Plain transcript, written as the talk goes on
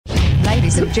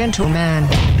Ladies and gentlemen,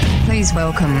 please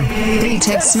welcome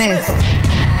D-Tech Smith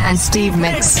and Steve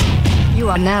Mix. You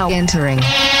are now entering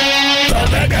the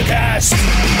MegaCast.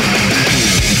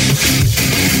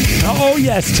 Oh,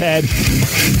 yes, Ted.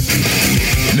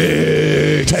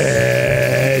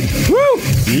 Ted. Woo!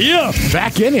 Yeah.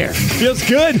 Back in here. Feels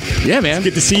good. Yeah, man. It's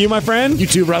good to see you, my friend. You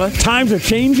too, brother. Times are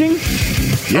changing.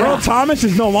 Yeah. Earl Thomas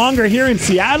is no longer here in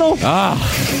Seattle.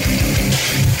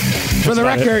 For the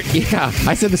record,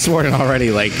 I said this morning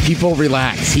already, people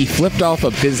relax. He flipped off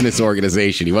a business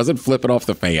organization. He wasn't flipping off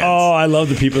the fans. Oh, I love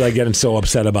the people that get so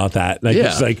upset about that.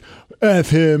 It's like,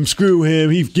 F him, screw him,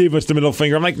 he gave us the middle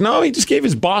finger. I'm like, no, he just gave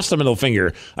his boss the middle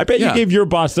finger. I bet you gave your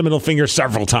boss the middle finger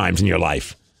several times in your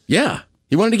life. Yeah.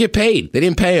 He wanted to get paid. They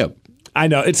didn't pay him. I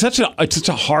know. It's such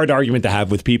a hard argument to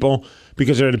have with people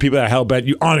because they're the people that hell-bent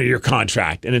you honor your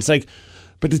contract. And it's like,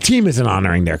 but the team isn't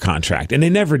honoring their contract, and they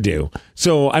never do.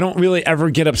 So I don't really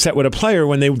ever get upset with a player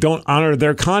when they don't honor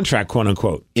their contract, quote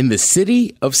unquote. In the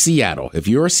city of Seattle, if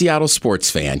you're a Seattle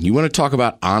sports fan, you want to talk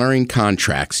about honoring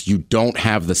contracts, you don't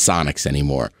have the Sonics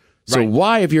anymore. So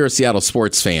why, if you're a Seattle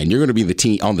sports fan, you're going to be the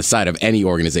team on the side of any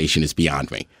organization is beyond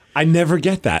me. I never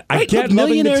get that. I get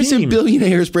millionaires and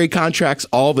billionaires break contracts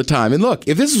all the time. And look,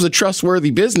 if this was a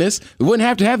trustworthy business, we wouldn't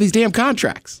have to have these damn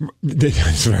contracts.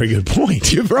 That's a very good point.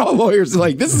 For all lawyers,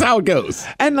 this is how it goes.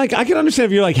 And I can understand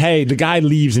if you're like, hey, the guy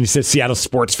leaves and he says Seattle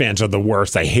sports fans are the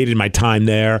worst. I hated my time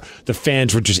there. The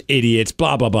fans were just idiots,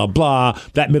 blah, blah, blah, blah.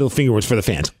 That middle finger was for the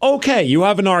fans. Okay, you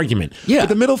have an argument. Yeah. But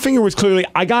the middle finger was clearly,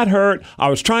 I got hurt. I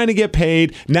was trying to get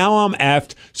paid. Now I'm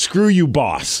effed. Screw you,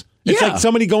 boss. It's like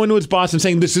somebody going to his boss and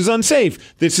saying, this is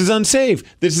unsafe, this is unsafe,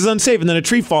 this is unsafe. And then a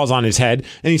tree falls on his head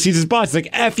and he sees his boss. He's like,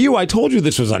 F you, I told you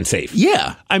this was unsafe.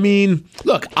 Yeah. I mean,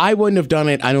 look, I wouldn't have done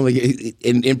it. I don't think,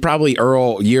 and probably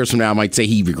Earl, years from now, might say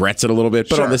he regrets it a little bit.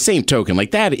 But on the same token,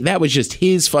 that was just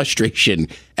his frustration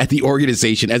at the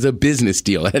organization as a business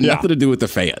deal. It had nothing to do with the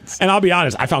fans. And I'll be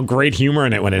honest, I found great humor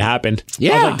in it when it happened.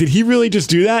 Yeah. I was like, did he really just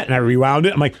do that? And I rewound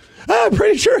it. I'm like, I'm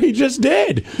pretty sure he just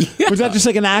did. Yeah. Was that just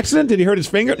like an accident? Did he hurt his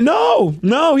finger?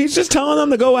 No, he's just telling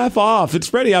them to go F off. It's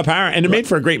pretty apparent. And it made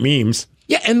for great memes.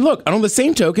 Yeah, and look, on the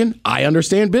same token, I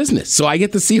understand business. So I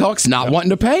get the Seahawks not wanting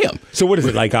to pay him. So what is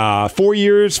it, like 4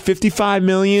 years, $55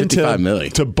 million? $55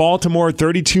 million. To Baltimore,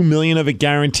 $32 million of it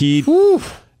guaranteed. Whew.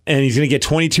 And he's going to get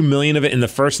 $22 million of it in the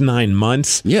first 9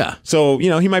 months. Yeah. So,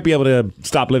 he might be able to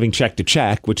stop living check to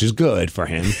check, which is good for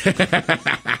him.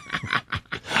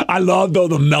 I love, though,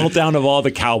 the meltdown of all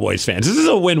the Cowboys fans. This is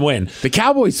a win-win. The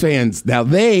Cowboys fans, now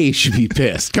they should be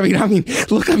pissed. I mean,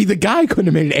 the guy couldn't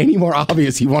have made it any more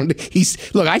obvious.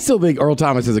 I still think Earl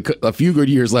Thomas has a few good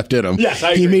years left in him. Yes,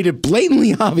 I agree. He made it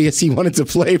blatantly obvious he wanted to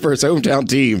play for his hometown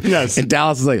team. Yes. And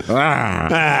Dallas is like, we don't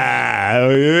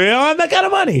have that kind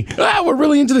of money. We're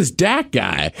really into this Dak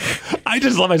guy. I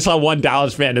just love, I saw one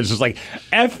Dallas fan that's just like,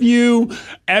 F you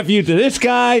to this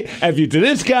guy, F you to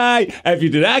this guy, F you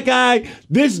to that guy.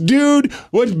 This dude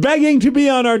was begging to be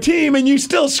on our team and you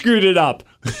still screwed it up.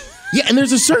 Yeah, and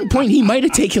there's a certain point he might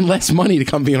have taken less money to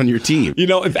come be on your team.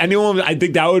 If anyone, I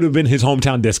think that would have been his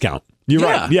hometown discount. You're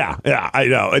right. Yeah, I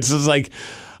know. It's just like,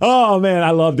 oh, man,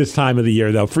 I love this time of the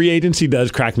year, though. Free agency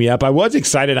does crack me up. I was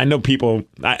excited. I know people,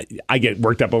 I get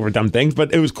worked up over dumb things,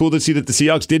 but it was cool to see that the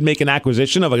Seahawks did make an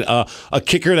acquisition of a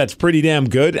kicker that's pretty damn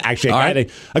good. Actually,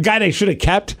 a guy they should have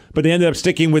kept, but they ended up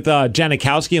sticking with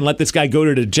Janikowski and let this guy go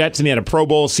to the Jets, and he had a Pro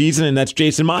Bowl season, and that's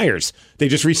Jason Myers. They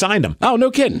just re-signed him. Oh, no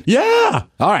kidding. Yeah.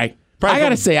 All right. I got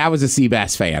to say, I was a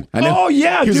Seabass fan. I know he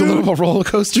was a little of a roller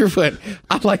coaster, but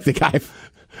I like the guy.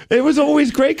 It was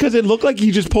always great because it looked like he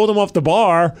just pulled him off the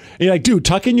bar. And you're like, dude,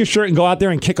 tuck in your shirt and go out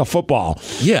there and kick a football.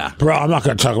 Yeah. Bro, I'm not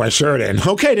going to tuck my shirt in.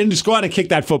 Okay, then just go out and kick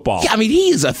that football. Yeah, I mean, he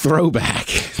is a throwback.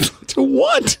 To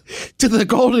what? To the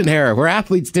golden era where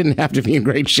athletes didn't have to be in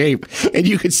great shape and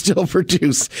you could still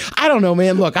produce. I don't know,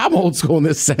 man. Look, I'm old school in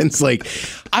this sense.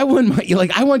 I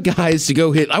want guys to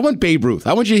go hit. I want Babe Ruth.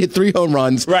 I want you to hit 3 home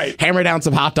runs, hammer down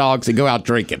some hot dogs, and go out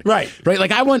drinking. Right.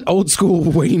 I want old school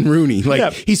Wayne Rooney.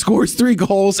 He scores 3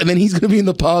 goals and then he's going to be in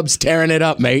the pubs tearing it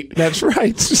up, mate. That's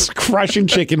right. Just crushing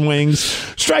chicken wings.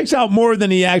 Strikes out more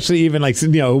than he actually even hits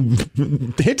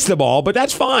the ball, but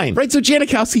that's fine. Right. So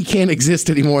Janikowski can't exist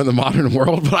anymore in the modern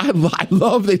world, but I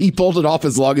love that he pulled it off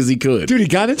as long as he could. Dude, he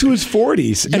got into his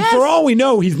 40s. And for all we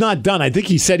know, he's not done. I think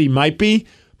he said he might be.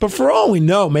 But for all we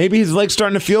know, maybe his leg's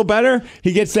starting to feel better.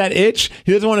 He gets that itch.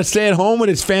 He doesn't want to stay at home with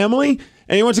his family.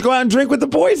 And he wants to go out and drink with the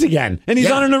boys again. And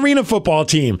he's on an arena football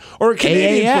team or a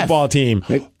Canadian AAF. football team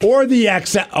or the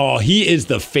XFL. Oh, he is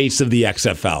the face of the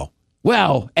XFL.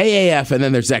 Well, AAF and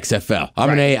then there's XFL.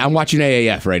 I'm watching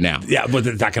AAF right now. Yeah, but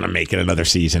they're not going to make it another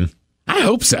season. I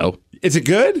hope so. Is it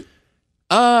good?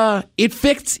 It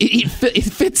fits. It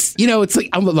fits. You know, it's like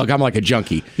I'm like a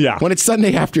junkie. Yeah. When it's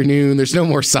Sunday afternoon, there's no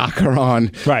more soccer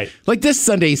on. Right. Like this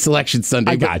Sunday, Selection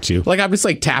Sunday. I got you. Like I'm just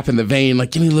like tapping the vein.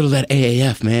 Like give me a little of that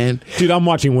AAF, man. Dude, I'm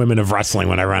watching Women of Wrestling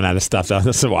when I run out of stuff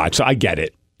to watch. So I get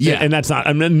it. Yeah. And that's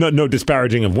not, no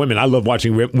disparaging of women. I love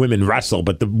watching women wrestle,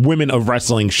 but the Women of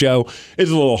Wrestling show is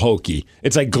a little hokey.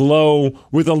 It's like Glow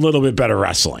with a little bit better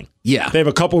wrestling. Yeah. They have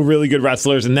a couple really good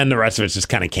wrestlers, and then the rest of it's just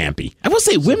kind of campy. I will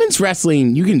say, women's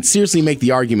wrestling, you can seriously make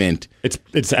the argument. It's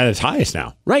at its highest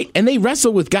now. Right. And they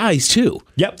wrestle with guys, too.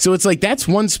 Yep. So it's like, that's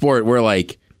one sport where,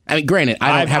 like, I mean, granted,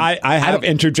 I have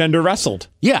intergender wrestled.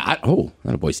 Yeah.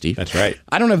 Not a boy, Steve. That's right.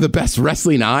 I don't have the best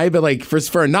wrestling eye, but, like,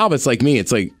 for a novice like me,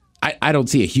 it's like, I don't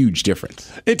see a huge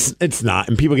difference. It's not,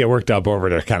 and people get worked up over it.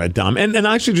 They're kind of dumb. And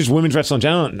actually, just women's wrestling in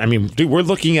general. I mean, dude, we're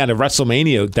looking at a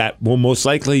WrestleMania that will most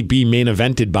likely be main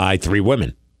evented by 3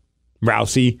 women: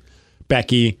 Rousey,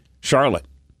 Becky, Charlotte.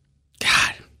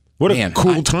 God, what a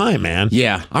cool time, man!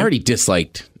 Yeah, I already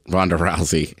disliked Ronda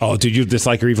Rousey. Oh, dude, you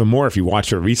dislike her even more if you watch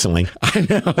her recently. I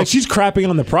know. Like, she's crapping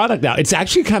on the product now. It's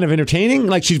actually kind of entertaining.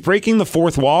 Like, she's breaking the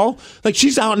fourth wall. Like,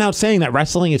 she's out and out saying that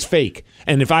wrestling is fake.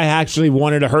 And if I actually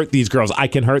wanted to hurt these girls, I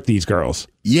can hurt these girls.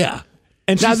 Yeah.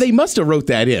 And now, they must have wrote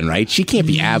that in, right? She can't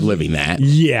be ad-libbing that.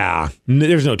 Yeah.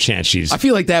 There's no chance she's... I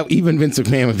feel like that even Vince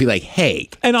McMahon would be like, hey,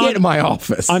 get in my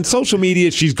office. On social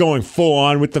media, she's going full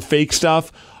on with the fake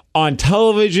stuff. On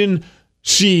television,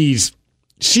 she's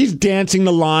dancing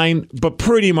the line, but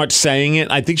pretty much saying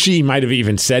it. I think she might have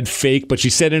even said fake, but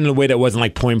she said it in a way that wasn't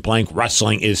like point blank,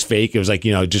 wrestling is fake. It was like,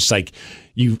 just like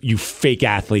you fake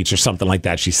athletes or something like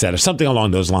that, she said, or something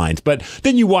along those lines. But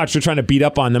then you watch her trying to beat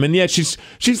up on them, and yeah, she's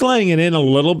laying it in a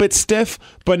little bit stiff,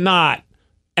 but not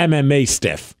MMA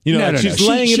stiff. She's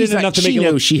laying it in enough to make it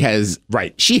look... She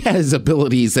has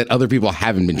abilities that other people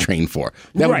haven't been trained for.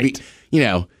 That would be,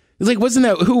 it's like, wasn't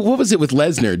that, what was it with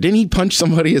Lesnar? Didn't he punch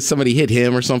somebody as somebody hit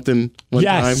him or something one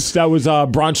time? Yes, that was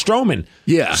Braun Strowman.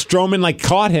 Yeah. Strowman,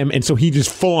 caught him, and so he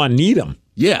just full-on kneed him.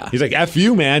 Yeah. He's like, F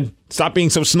you, man. Stop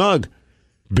being so snug,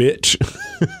 bitch.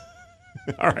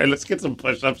 All right, let's get some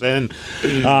push-ups in.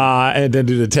 And then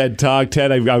do the TED Talk.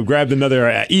 Ted, I've grabbed another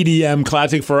EDM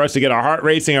classic for us to get our heart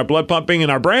racing, our blood pumping,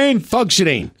 and our brain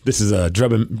functioning. This is a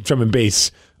drum and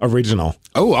bass original.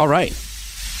 Oh, all right.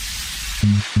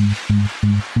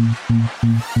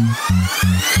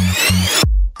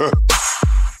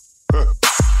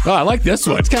 Oh, I like this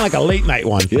one. It's kind of like a late night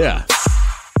one. Yeah.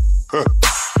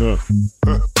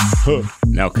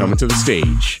 Now coming to the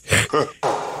stage,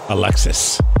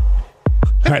 Alexis.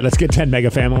 All right, let's get 10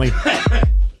 Mega Family.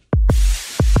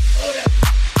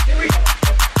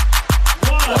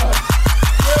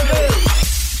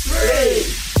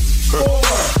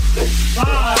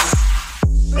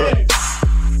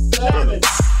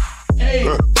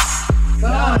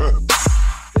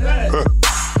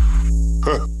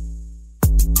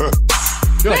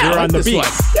 You're on the beat. One.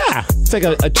 Yeah, it's like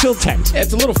a chill tent. Yeah,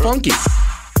 it's a little funky.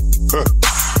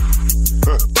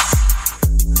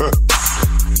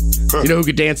 You know who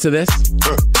could dance to this?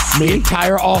 The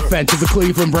entire offense of the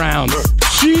Cleveland Browns.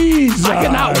 Jesus. I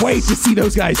cannot wait to see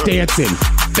those guys dancing.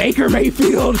 Baker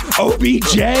Mayfield,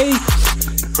 OBJ,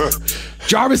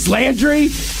 Jarvis Landry.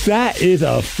 That is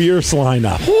a fierce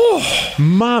lineup.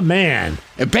 My man.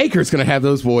 And Baker's going to have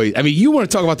those boys. I mean, you want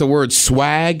to talk about the word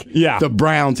swag? Yeah. The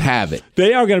Browns have it.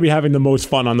 They are going to be having the most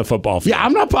fun on the football field. Yeah,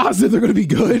 I'm not positive they're going to be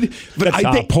good. But that's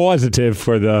I think positive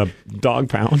for the dog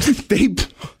pound.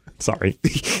 Sorry.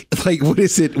 Like, what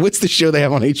is it? What's the show they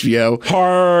have on HBO?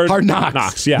 Hard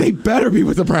Knocks. Yeah. They better be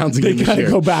with the Browns again this year. They got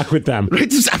to go back with them.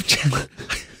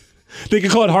 They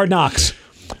could call it Hard Knocks.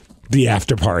 The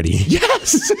after party.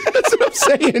 Yes, that's what I'm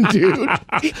saying, dude.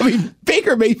 I mean,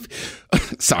 Baker Mayfield.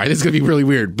 Sorry, this is going to be really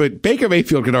weird, but Baker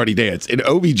Mayfield can already dance. And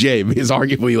OBJ is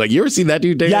arguably like, you ever seen that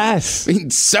dude dance? Yes. I mean,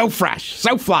 so fresh,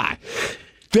 so fly.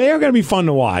 They are going to be fun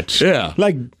to watch. Yeah.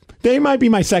 Like, they might be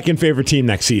my second favorite team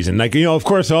next season. Like, of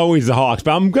course, always the Hawks,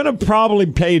 but I'm going to probably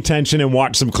pay attention and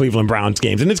watch some Cleveland Browns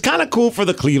games. And it's kind of cool for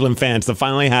the Cleveland fans to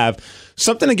finally have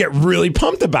something to get really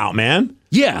pumped about, man.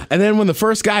 Yeah, and then when the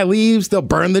first guy leaves, they'll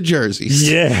burn the jerseys.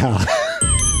 Yeah.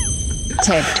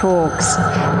 TED Talks,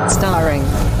 starring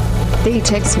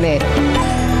D-Tech Smith.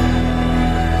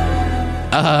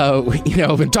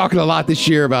 I've been talking a lot this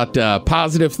year about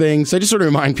positive things. So I just want to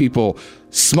remind people,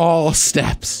 small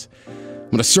steps. I'm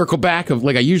going to circle back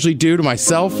like I usually do to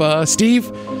myself. Steve,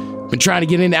 been trying to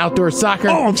get into outdoor soccer.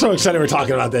 Oh, I'm so excited we're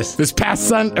talking about this. This past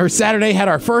Saturday had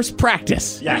our first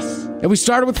practice. Yes. And we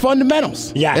started with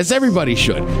fundamentals. Yes. As everybody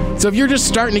should. So if you're just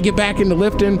starting to get back into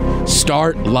lifting,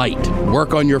 start light.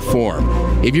 Work on your form.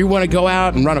 if you want to go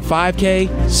out and run a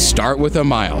 5K, start with a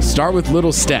mile. Start with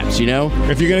little steps, you know?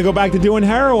 If you're going to go back to doing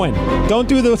heroin, don't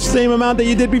do the same amount that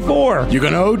you did before. You're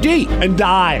going to OD. And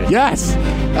die. Yes.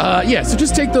 So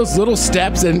just take those little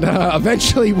steps, and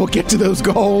eventually we'll get to those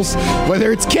goals,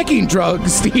 whether it's kicking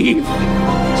drugs, Steve.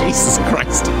 Jesus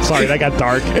Christ. Sorry, that got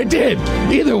dark. It did.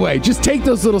 Either way, just take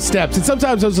those little steps, and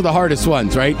sometimes those are the hardest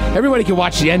ones, right? Everybody can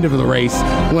watch the end of the race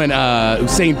when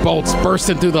Usain Bolt's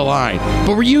bursting through the line.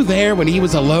 But were you there when he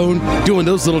was alone doing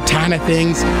those little tiny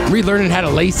things, relearning how to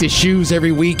lace his shoes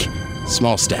every week?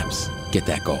 Small steps. Get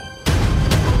that goal.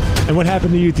 And what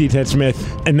happened to you, Ted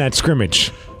Smith, in that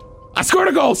scrimmage? I scored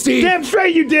a goal, Steve. Damn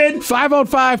straight you did.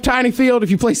 5-on-5, tiny field. If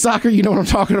you play soccer, you know what I'm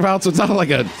talking about. So it's not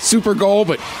like a super goal,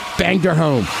 but banged her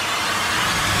home.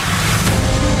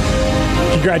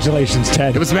 Congratulations,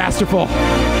 Ted. It was masterful.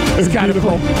 It was kind of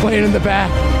playing in the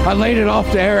back. I laid it off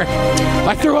to Eric.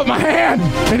 I threw up my hand,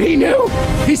 and he knew.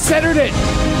 He centered it.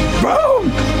 Boom!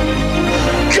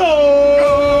 Goal!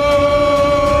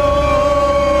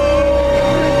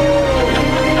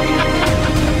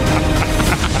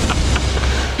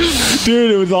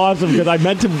 Dude, it was awesome because I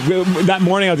meant to, that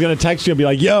morning I was going to text you and be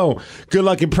like, yo, good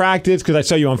luck in practice because I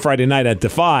saw you on Friday night at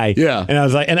Defy. Yeah. And I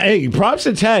was like, and hey, props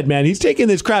to Ted, man. He's taking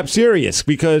this crap serious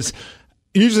because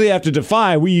usually after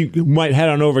Defy, we might head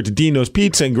on over to Dino's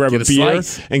Pizza and grab a beer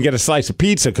and get a slice of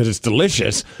pizza because it's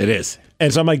delicious. It is.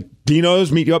 And so I'm like,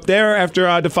 Dino's, meet you up there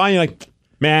after Defy. And you're like,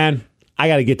 man, I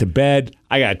got to get to bed.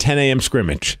 I got a 10 a.m.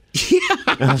 scrimmage. Yeah.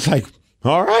 And I was like,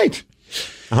 all right.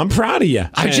 I'm proud of you.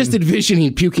 I'm just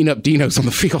envisioning puking up Dino's on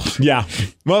the field. Yeah.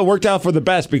 Well, it worked out for the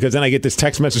best because then I get this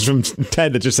text message from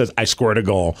Ted that just says, I scored a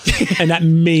goal. And that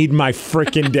made my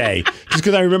freaking day. Just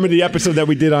because I remember the episode that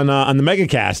we did on the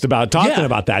MegaCast about talking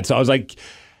about that. So I was like,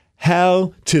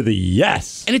 hell to the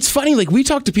yes. And it's funny, like we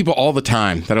talk to people all the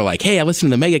time that are like, hey, I listen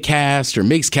to the MegaCast or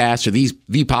MigsCast or the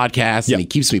podcast, and he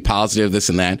keeps me positive, this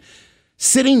and that.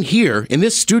 Sitting here in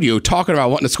this studio talking about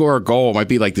wanting to score a goal might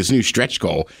be like this new stretch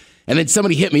goal. And then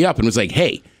somebody hit me up and was like,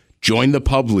 hey, join the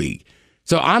pub league.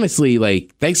 So honestly,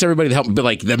 like, thanks to everybody that helped. But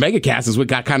like the MegaCast is what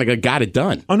got it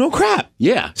done. Oh, no crap.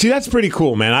 Yeah. See, that's pretty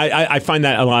cool, man. I find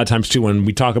that a lot of times too when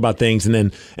we talk about things and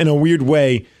then in a weird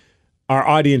way, our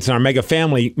audience and our mega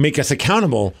family make us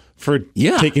accountable for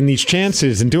taking these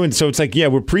chances and doing so. It's like, yeah,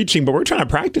 we're preaching, but we're trying to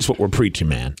practice what we're preaching,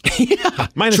 man. Yeah.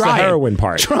 Minus the heroin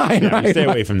part. Stay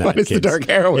away from that. Minus the dark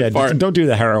heroin part. Don't do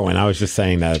the heroin. I was just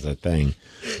saying that as a thing.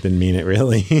 Didn't mean it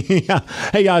really.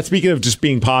 Hey, speaking of just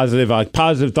being positive,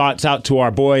 positive thoughts out to our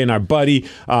boy and our buddy,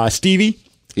 Stevie.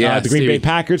 The Green Bay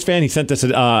Packers fan. He sent us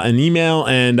an email,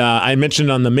 and I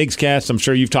mentioned on the MigsCast, I'm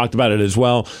sure you've talked about it as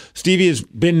well. Stevie has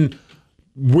been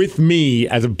with me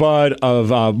as a bud of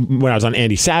when I was on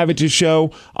Andy Savage's show.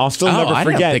 I'll still never forget.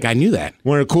 I don't think I knew that.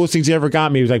 One of the coolest things he ever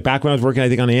got me was like back when I was working, I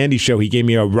think, on the Andy show, he gave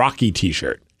me a Rocky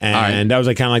t-shirt. And that was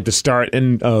like kind of like the start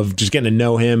of just getting to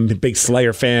know him. Big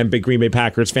Slayer fan, big Green Bay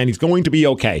Packers fan. He's going to be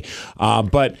okay.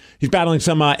 But he's battling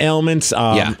some ailments.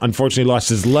 Unfortunately lost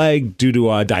his leg due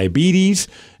to diabetes.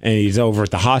 And he's over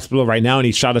at the hospital right now. And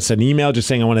he shot us an email just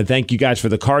saying, I want to thank you guys for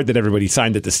the card that everybody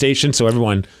signed at the station. So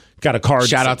everyone got a card.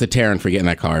 Shout out to Taryn for getting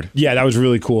that card. Yeah, that was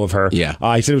really cool of her. Yeah.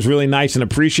 He said it was really nice and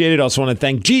appreciated. Also want to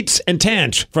thank Jeets and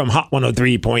Tanch from Hot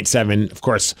 103.7. Of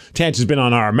course, Tanch has been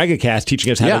on our MegaCast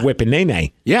teaching us how to whip a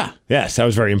nay-nay. Yeah. Yes, that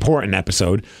was a very important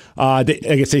episode. I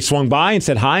guess they swung by and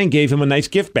said hi and gave him a nice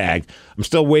gift bag. I'm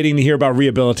still waiting to hear about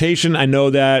rehabilitation. I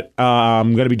know that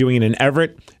I'm going to be doing it in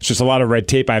Everett. It's just a lot of red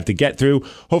tape I have to get through.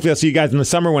 Hopefully I'll see you guys in the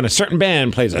summer when a certain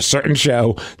band plays a certain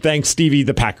show. Thanks, Stevie,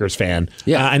 the Packers fan.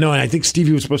 Yeah, I know, and I think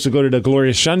Stevie was supposed to go to the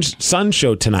Glorious Sun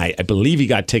show tonight. I believe he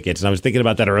got tickets, and I was thinking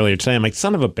about that earlier today. I'm like,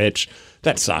 son of a bitch,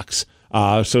 that sucks.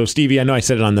 So, Stevie, I know I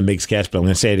said it on the MigsCast, but I'm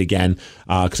going to say it again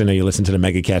because I know you listen to the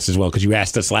MegaCast as well because you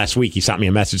asked us last week. You sent me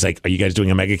a message like, are you guys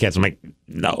doing a MegaCast? I'm like,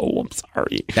 no, I'm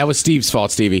sorry. That was Steve's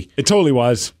fault, Stevie. It totally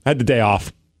was. I had the day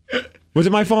off. Was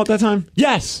it my fault that time?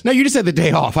 Yes. No, you just had the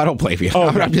day off. I don't blame you. Oh,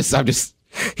 okay. I'm just.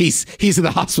 He's in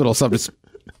the hospital, so I'm just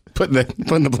putting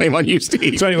the blame on you,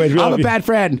 Steve. So, anyways, I'm a bad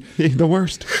friend. The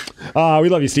worst. We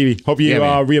love you, Stevie. Hope you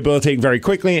rehabilitate very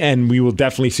quickly, and we will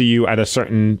definitely see you at a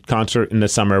certain concert in the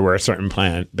summer where a certain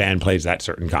band plays that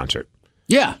certain concert.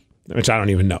 Yeah, which I don't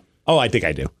even know. Oh, I think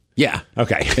I do. Yeah.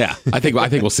 Okay. Yeah. I think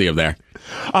we'll see him there.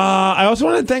 I also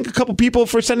want to thank a couple people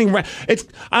for sending. I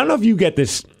don't know if you get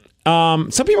this.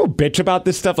 some people bitch about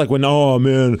this stuff, like when, oh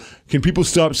man, can people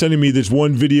stop sending me this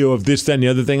one video of this, that, and the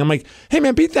other thing? I'm like, hey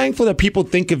man, be thankful that people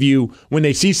think of you when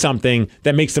they see something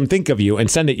that makes them think of you and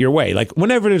send it your way. Like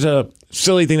whenever there's a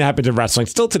silly thing that happens in wrestling,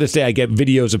 still to this day, I get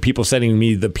videos of people sending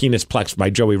me the penis plex by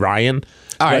Joey Ryan.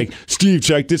 All right. Like, Steve,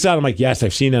 check this out. I'm like, yes,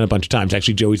 I've seen that a bunch of times.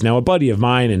 Actually, Joey's now a buddy of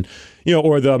mine, and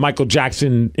or the Michael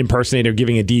Jackson impersonator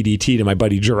giving a DDT to my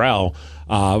buddy Jarrell,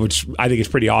 which I think is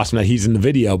pretty awesome that he's in the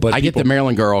video. But I get the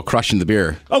Maryland girl crushing the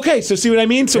beer. Okay, so see what I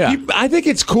mean? So I think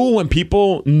it's cool when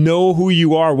people know who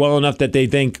you are well enough that they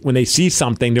think when they see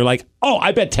something, they're like, oh,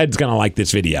 I bet Ted's going to like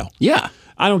this video. Yeah.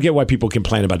 I don't get why people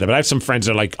complain about that, but I have some friends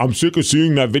that are like, I'm sick of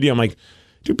seeing that video. I'm like,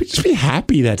 dude, just be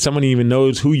happy that someone even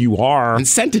knows who you are. And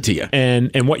sent it to you.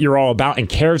 And what you're all about and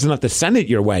cares enough to send it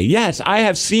your way. Yes, I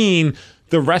have seen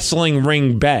the wrestling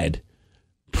ring bed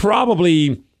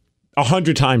probably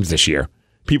 100 times this year.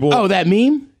 People. Oh, that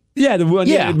meme? Yeah, the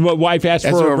wife asked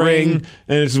for a ring, and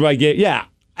this is what I get. Yeah,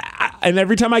 and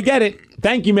every time I get it,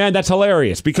 thank you, man. That's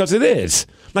hilarious because it is.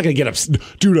 I'm not gonna get up,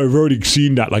 dude. I've already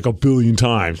seen that like a billion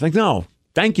times. Like, no,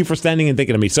 thank you for standing and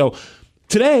thinking of me. So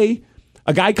today,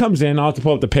 a guy comes in. I'll have to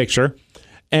pull up the picture.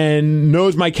 And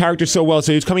knows my character so well,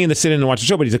 so he's coming in to sit in and watch the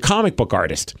show, but he's a comic book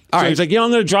artist. So he's like,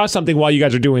 I'm going to draw something while you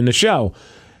guys are doing the show.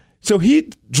 So he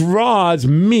draws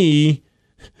me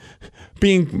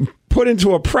being put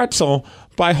into a pretzel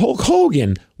by Hulk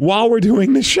Hogan while we're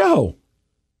doing the show.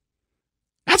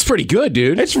 That's pretty good,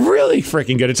 dude. It's really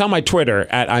freaking good. It's on my Twitter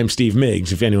at I'm Steve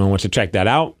Miggs, if anyone wants to check that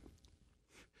out.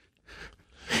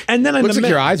 And then looks like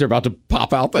your eyes are about to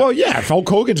pop out there. Well, yeah, if Hulk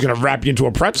Hogan's going to wrap you into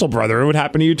a pretzel, brother, it would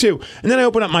happen to you too. And then I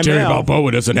open up my Jerry mail.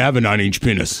 Balboa doesn't have a 9-inch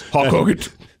penis. Hulk Hogan.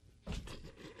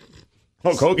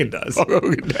 Hulk Hogan does. Hulk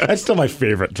Hogan does. That's still my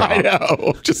favorite drop. I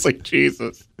know. Just like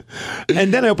Jesus.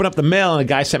 And then I open up the mail, and a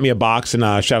guy sent me a box,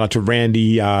 and shout out to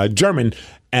Randy German,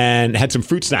 and had some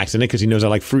fruit snacks in it because he knows I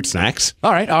like fruit snacks.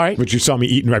 All right. Which you saw me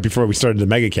eating right before we started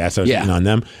the MegaCast. I was eating on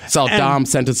them. So Dom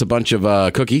sent us a bunch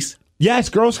of cookies. Yes,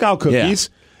 Girl Scout cookies.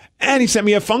 Yeah. And he sent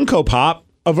me a Funko Pop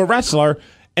of a wrestler,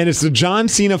 and it's the John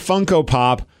Cena Funko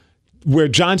Pop where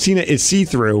John Cena is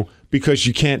see-through because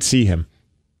you can't see him.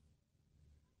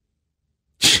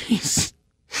 Jeez.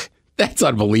 That's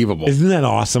unbelievable. Isn't that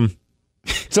awesome?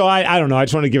 So I don't know. I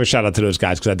just want to give a shout out to those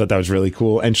guys because I thought that was really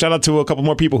cool. And shout out to a couple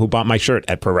more people who bought my shirt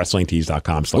at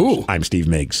ProWrestlingTees.com/ I'm Steve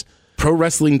Miggs.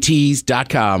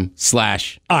 ProWrestlingTees.com/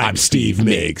 I'm Steve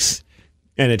Miggs.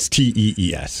 And it's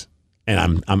TEES.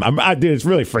 And dude, it's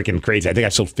really freaking crazy. I think I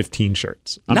sold 15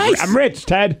 shirts. Nice. I'm rich,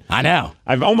 Ted. I know.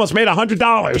 I've almost made $100.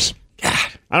 God.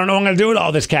 I don't know what I'm going to do with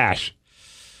all this cash.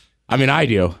 I mean, I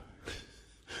do.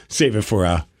 Save it for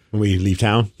when we leave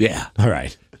town? Yeah. All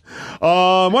right.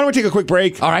 Why don't we take a quick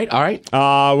break? All right.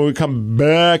 When we come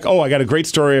back, I got a great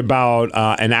story about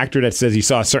an actor that says he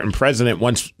saw a certain president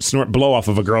once snort blow off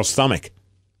of a girl's stomach.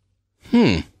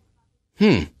 Let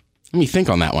me think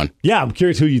on that one. Yeah, I'm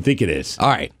curious who you think it is. All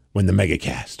right. When the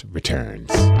MegaCast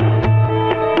returns.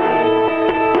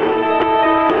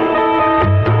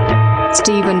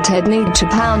 Steve and Ted need to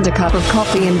pound a cup of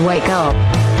coffee and wake up.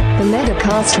 The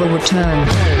MegaCast will return.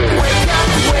 Wake up,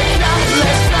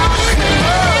 let's rock and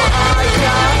roll. I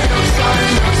got no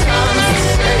time to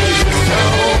save the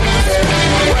soul.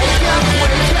 Wake up,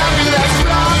 let's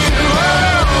rock and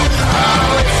roll.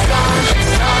 Oh, it's time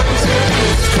to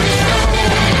lose control.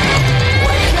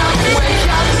 Wake up,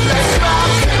 let's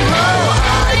rock and roll.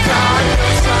 I got no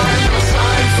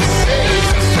time to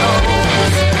save the soul.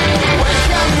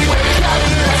 Wake up,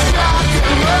 let's rock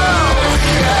and roll.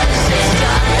 Yes,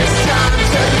 it's time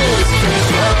to lose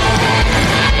control.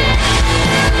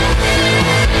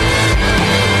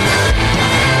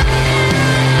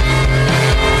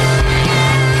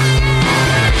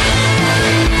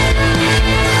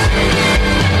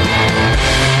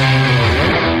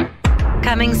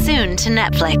 Coming soon to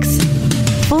Netflix.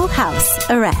 Full House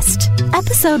Arrest.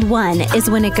 Episode 1 is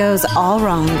when it goes all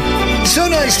wrong. So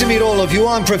nice to meet all of you.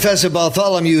 I'm Professor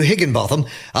Bartholomew Higginbotham.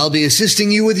 I'll be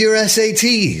assisting you with your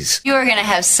SATs. You are going to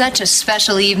have such a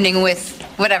special evening with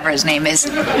whatever his name is.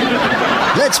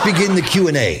 Let's begin the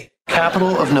Q&A.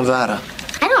 Capital of Nevada.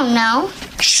 I don't know.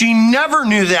 She never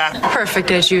knew that.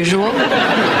 Perfect as usual.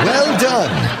 Well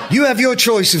done. You have your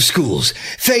choice of schools.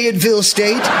 Fayetteville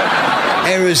State,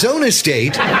 Arizona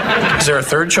State. Is there a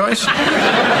third choice?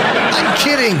 I'm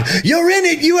kidding. You're in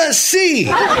it, USC.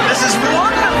 This is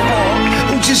wonderful.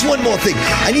 Oh, just one more thing.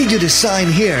 I need you to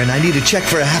sign here, and I need a check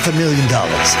for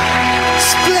 $500,000.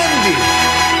 Splendid.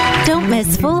 Don't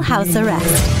miss Full House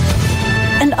Arrest.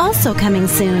 And also coming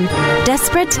soon,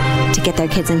 desperate to get their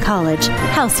kids in college,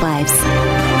 Housewives.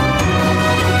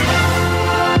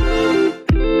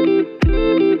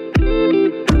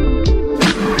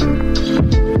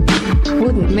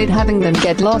 admit having them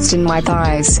get lost in my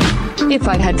thighs. If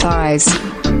I had thighs.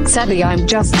 Sadly, I'm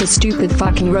just a stupid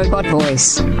fucking robot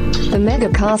voice. The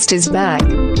MegaCast is back.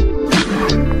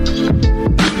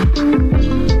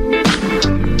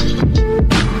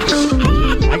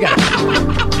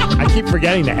 I keep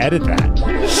forgetting to edit that.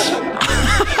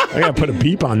 I gotta put a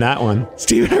beep on that one.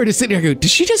 Steve and I were just sitting here and go, did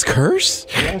she just curse?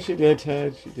 Yeah, she did,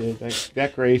 Ted. She did.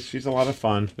 That Grace, she's a lot of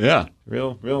fun. Yeah.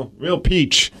 Real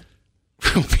peach.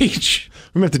 Real peach.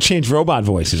 We're going to have to change robot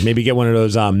voices. Maybe get one of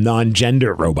those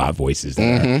non-gender robot voices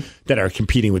that are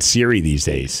competing with Siri these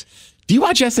days. Do you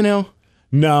watch SNL?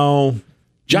 No.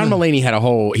 John Mulaney had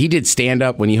he did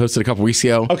stand-up when he hosted a couple weeks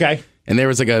ago. Okay. And there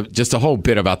was just a whole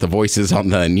bit about the voices on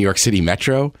the New York City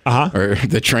Metro or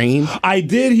the train. I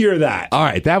did hear that. All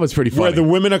right, that was pretty funny. Where the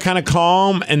women are kind of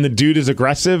calm and the dude is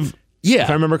aggressive. Yeah. If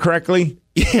I remember correctly.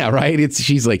 Yeah, right?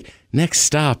 She's like, next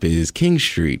stop is King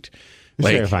Street.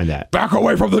 Like, I find that. Back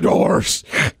away from the doors.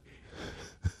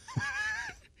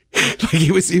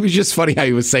 It was just funny how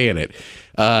he was saying it.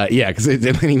 Yeah, because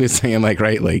then he was saying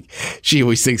she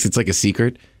always thinks it's like a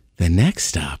secret. The next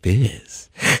stop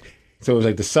is... So it was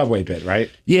like the subway bit, right?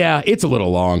 Yeah, it's a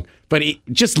little long, but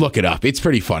just look it up. It's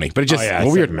pretty funny. But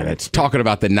when we were talking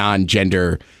about the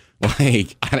non-gender,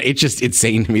 it's just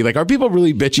insane to me. Like, are people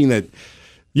really bitching that?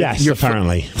 Yes,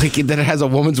 apparently. That it has a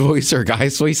woman's voice or a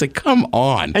guy's voice? Like, come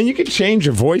on. And you could change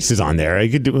your voices on there. You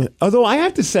could do. Although I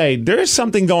have to say, there is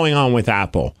something going on with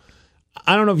Apple.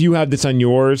 I don't know if you have this on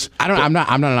yours. I'm not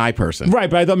an I person. Right,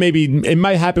 but I thought maybe it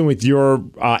might happen with your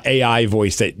AI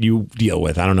voice that you deal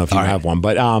with. I don't know if you have one,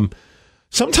 but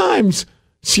sometimes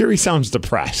Siri sounds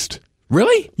depressed.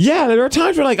 Really? Yeah, there are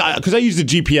times where because I use the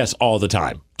GPS all the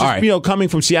time. Coming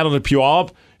from Seattle to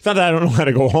Puyallup. It's not that I don't know how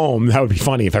to go home. That would be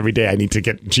funny if every day I need to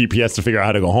get GPS to figure out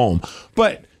how to go home.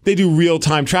 But they do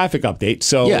real-time traffic updates,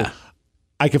 so yeah.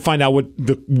 I can find out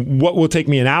what will take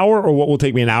me an hour or what will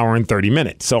take me an hour and 30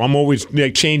 minutes. So I'm always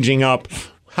changing up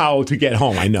how to get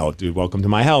home. I know, dude, welcome to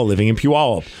my hell living in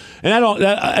Puyallup.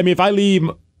 And if I leave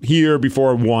here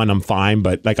before 1, I'm fine.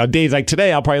 But on days like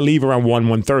today, I'll probably leave around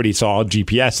 1:30, so I'll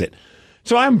GPS it.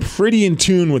 So I'm pretty in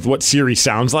tune with what Siri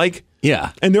sounds like.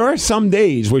 Yeah. And there are some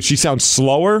days where she sounds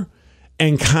slower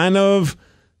and kind of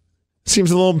seems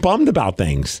a little bummed about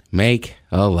things. Make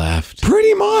a left.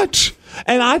 Pretty much.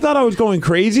 And I thought I was going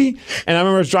crazy. And I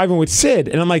remember I was driving with Sid.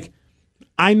 And I'm like,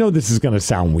 I know this is going to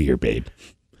sound weird, babe.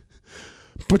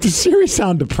 But does Siri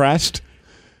sound depressed?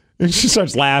 And she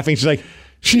starts laughing. She's like,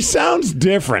 she sounds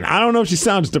different. I don't know if she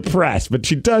sounds depressed, but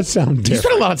she does sound different. You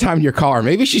spend a lot of time in your car.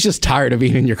 Maybe she's just tired of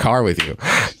being in your car with you.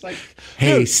 She's like,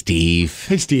 hey, Steve.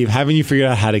 Hey, Steve, haven't you figured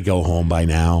out how to go home by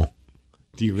now?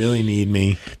 Do you really need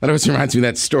me? That always reminds me of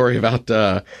that story about,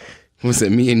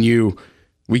 me and you,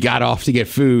 we got off to get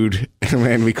food,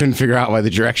 and we couldn't figure out why the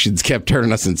directions kept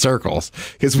turning us in circles.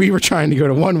 Because we were trying to go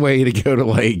to one way to go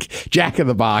to, Jack in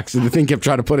the Box, and the thing kept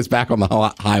trying to put us back on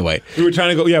the highway. We were trying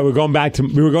to go, we were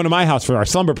going to my house for our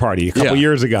slumber party a couple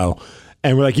years ago.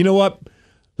 And we're like, you know what?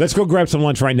 Let's go grab some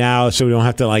lunch right now so we don't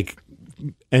have to,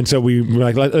 And so we were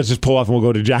like, let's just pull off and we'll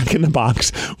go to Jack in the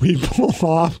Box. We pull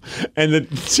off and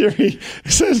the Siri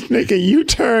says, make a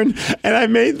U-turn. And I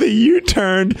made the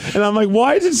U-turn. And I'm like,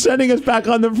 why is it sending us back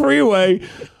on the freeway?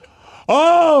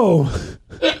 Oh,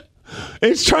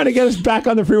 it's trying to get us back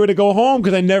on the freeway to go home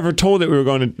because I never told it we were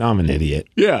going to. I'm an idiot.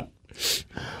 Yeah.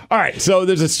 All right. So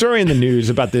there's a story in the news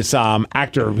about this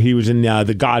actor. He was in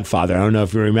The Godfather. I don't know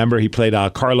if you remember. He played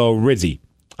Carlo Rizzi.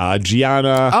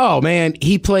 Gianna. Oh, man.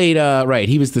 He played,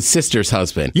 he was the sister's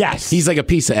husband. Yes. He's like a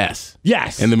piece of S.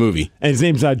 Yes. In the movie. And his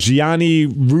name's Gianni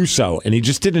Russo. And he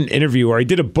just did an interview, or he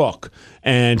did a book.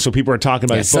 And so people are talking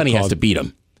about his book. Sonny has to beat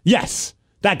him. Yes.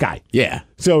 That guy. Yeah.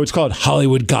 So it's called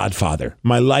Hollywood Godfather.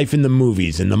 My Life in the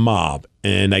Movies and the Mob.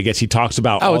 And I guess he talks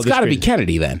about it's got to be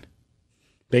Kennedy then.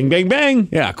 Bing, bang, bang.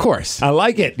 Yeah, of course. I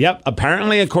like it. Yep.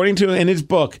 Apparently, according to in his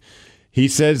book, he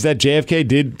says that JFK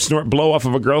did snort blow off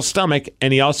of a girl's stomach,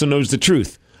 and he also knows the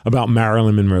truth about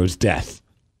Marilyn Monroe's death.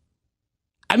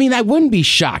 I mean, I wouldn't be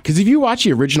shocked, because if you watch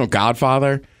the original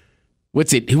Godfather,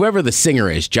 whoever the singer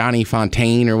is, Johnny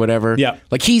Fontaine or whatever,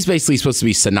 he's basically supposed to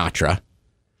be Sinatra,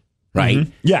 right?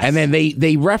 Mm-hmm. Yes. And then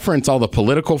they reference all the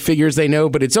political figures they know,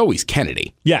 but it's always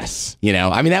Kennedy. Yes.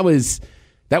 I mean, that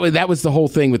was the whole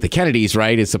thing with the Kennedys,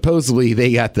 right? Is supposedly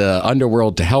they got the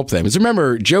underworld to help them. Because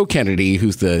remember, Joe Kennedy,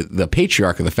 who's the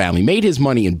patriarch of the family, made his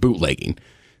money in bootlegging,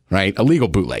 right? Illegal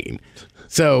bootlegging.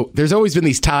 So there's always been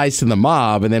these ties to the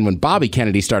mob. And then when Bobby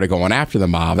Kennedy started going after the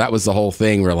mob, that was the whole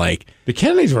thing where the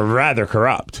Kennedys were rather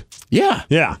corrupt. Yeah.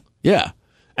 Yeah. Yeah.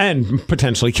 And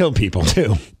potentially killed people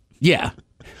too. Yeah.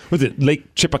 Was it Lake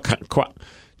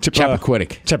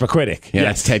Chappaquiddick. Chappaquiddick. Yeah, yes.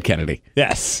 that's Ted Kennedy.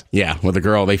 Yes. Yeah, with the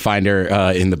girl, they find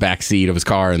her in the back seat of his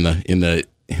car in the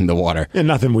water. And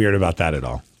nothing weird about that at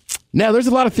all. No, there's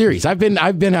a lot of theories. I've been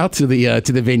out to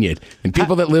the vineyard, and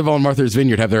people that live on Martha's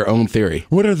Vineyard have their own theory.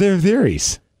 What are their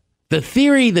theories? The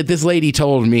theory that this lady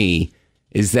told me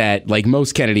is that, like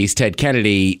most Kennedys, Ted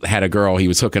Kennedy had a girl he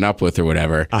was hooking up with or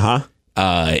whatever.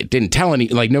 Didn't tell any,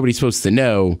 like nobody's supposed to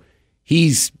know.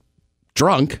 He's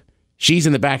drunk. She's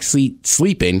in the back seat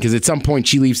sleeping because at some point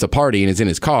she leaves the party and is in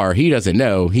his car. He doesn't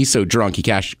know. He's so drunk he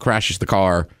crashes the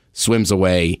car, swims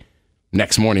away.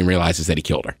 Next morning realizes that he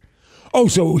killed her. Oh,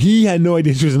 so he had no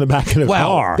idea she was in the back of the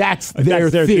car. That's their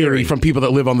theory from people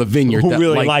that live on the vineyard who that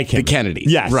really like him. The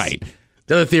Kennedys. Yes. Right.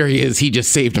 The other theory is he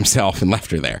just saved himself and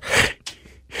left her there.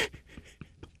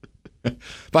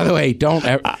 By the way, don't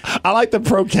ever... I like the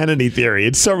pro-Kennedy theory.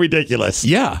 It's so ridiculous.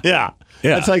 Yeah.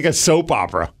 That's like a soap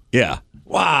opera. Yeah.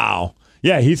 Wow.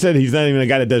 Yeah, he said he's not even a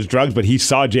guy that does drugs, but he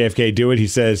saw JFK do it. He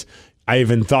says, I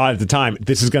even thought at the time,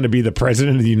 this is going to be the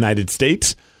president of the United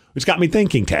States, which got me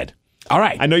thinking, Ted. All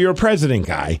right. I know you're a president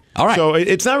guy. All right. So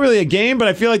it's not really a game, but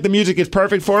I feel like the music is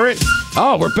perfect for it.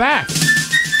 Oh, we're back.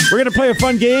 We're going to play a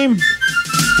fun game.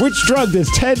 Which drug does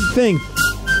Ted think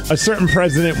a certain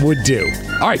president would do?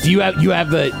 All right. Do you have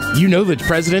the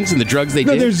presidents and the drugs they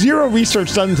No, did? there's zero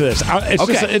research done to this.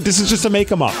 This is just to make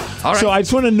them up. All right. So I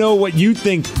just want to know what you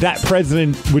think that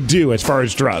president would do as far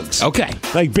as drugs. Okay.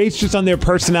 Like based just on their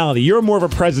personality. You're more of a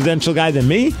presidential guy than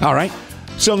me. All right.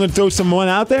 So I'm going to throw someone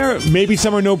out there. Maybe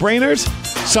some are no-brainers.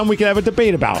 Some we can have a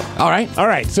debate about. All right. All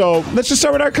right. So let's just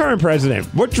start with our current president.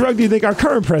 What drug do you think our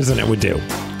current president would do?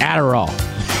 Adderall.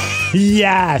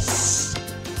 Yes.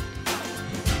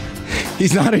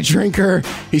 He's not a drinker.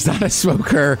 He's not a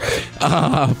smoker.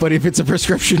 But if it's a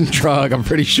prescription drug, I'm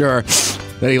pretty sure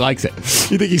that he likes it.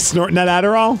 You think he's snorting that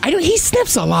Adderall? I know he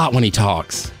sniffs a lot when he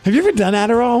talks. Have you ever done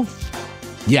Adderall?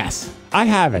 Yes. I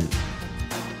haven't.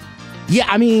 Yeah,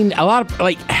 I mean, a lot of,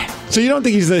 like... So you don't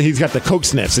think he's got the Coke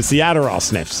sniffs. It's the Adderall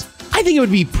sniffs. I think it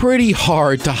would be pretty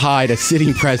hard to hide a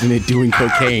sitting president doing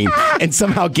cocaine and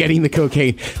somehow getting the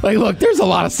cocaine. Like, look, there's a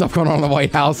lot of stuff going on in the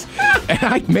White House.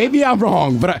 And maybe I'm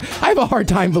wrong, but I have a hard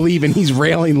time believing he's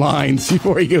railing lines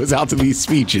before he goes out to these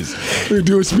speeches. Let me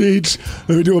do a speech.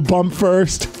 Let me do a bump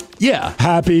first. Yeah.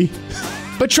 Happy.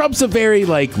 But Trump's a very,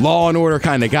 like, law and order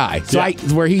kind of guy. So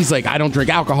where he's like, I don't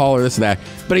drink alcohol or this and that.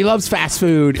 But he loves fast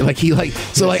food. Like,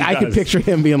 I could picture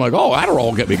him being like, oh, Adderall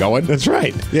will get me going. That's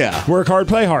right. Yeah. Work hard,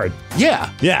 play hard.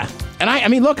 Yeah. Yeah. And I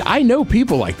mean, look, I know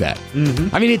people like that.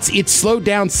 Mm-hmm. I mean, it's slowed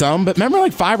down some, but remember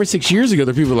like 5 or 6 years ago,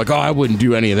 there were people like, oh, I wouldn't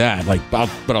do any of that. Like, but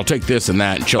I'll take this and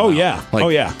that and chill out. Yeah. Like, oh,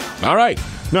 yeah. All right.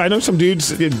 No, I know some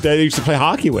dudes that I used to play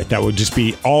hockey with that would just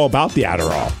be all about the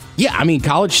Adderall. Yeah, I mean,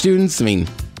 college students, I mean...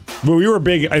 Well, we were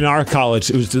big in our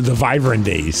college. It was the Vibrant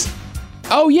days.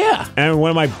 Oh, yeah. And one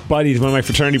of my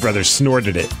fraternity brothers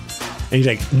snorted it. And he's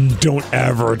like, don't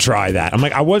ever try that. I'm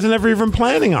like, I wasn't ever even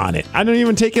planning on it. I don't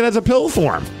even take it as a pill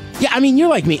form. Yeah, I mean, you're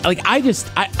like me. Like, I just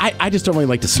don't really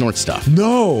like to snort stuff.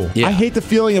 No. Yeah. I hate the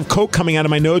feeling of Coke coming out of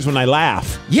my nose when I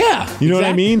laugh. Yeah. You know what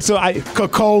I mean? So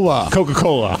Coca-Cola.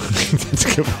 That's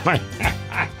a good one.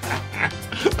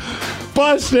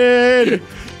 Busted.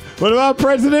 What about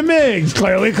President Miggs?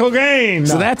 Clearly cocaine.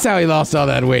 So that's how he lost all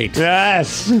that weight.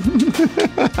 Yes.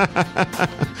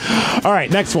 All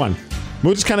right, next one.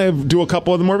 We'll just kind of do a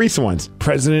couple of the more recent ones.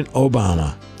 President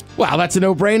Obama. Wow, that's a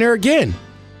no-brainer again.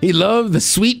 He loved the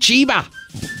sweet Chiba.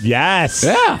 Yes.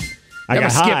 Yeah.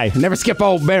 Never skip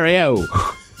old Mario.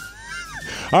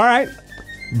 All right.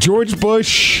 George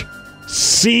Bush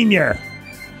Sr.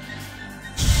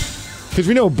 Because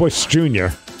we know Bush Jr.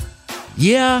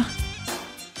 Yeah.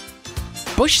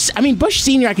 Bush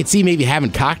Sr. I could see maybe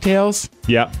having cocktails.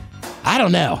 Yep. I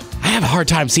don't know. I have a hard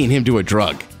time seeing him do a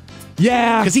drug.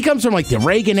 Yeah. Because he comes from like the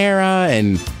Reagan era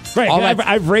and... Right.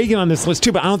 I've Reagan on this list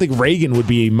too, but I don't think Reagan would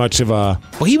be much of a...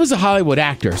 Well, he was a Hollywood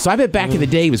actor, so I bet back in the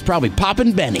day he was probably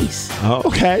popping bennies. Oh,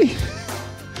 okay.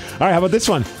 All right, how about this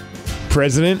one?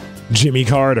 President Jimmy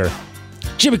Carter.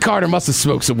 Jimmy Carter must have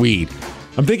smoked some weed.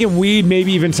 I'm thinking weed,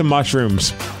 maybe even some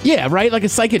mushrooms. Yeah, right? Like a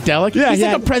psychedelic? Yeah, He's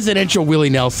like a presidential Willie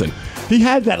Nelson. He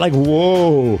had that like,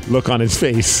 whoa look on his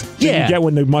face. Yeah. You get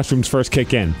when the mushrooms first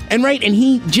kick in. And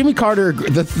Jimmy Carter,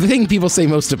 the thing people say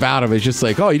most about him is just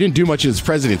like, oh, he didn't do much in his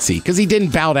presidency. Because he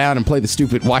didn't bow down and play the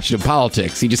stupid Washington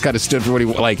politics. He just kind of stood for what he,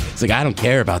 like, it's like, I don't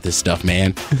care about this stuff,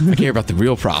 man. I care about the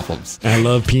real problems. And I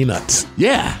love peanuts.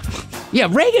 Yeah. Yeah,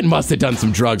 Reagan must have done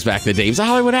some drugs back in the day. He was a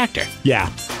Hollywood actor. Yeah.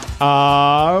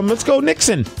 Let's go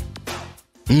Nixon.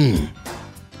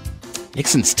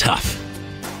 Nixon's tough.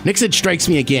 Nixon strikes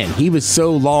me again. He was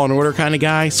so law and order kind of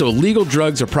guy, so illegal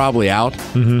drugs are probably out.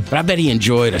 But I bet he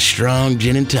enjoyed a strong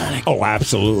gin and tonic. Oh,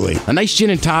 absolutely. A nice gin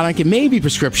and tonic and maybe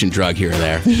prescription drug here or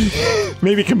there.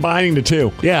 Maybe combining the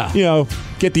two. Yeah. You know,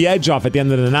 get the edge off at the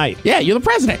end of the night. Yeah, you're the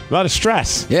president. A lot of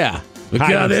stress. Yeah. Look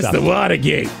Hiding at this, stuff. the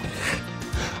Watergate.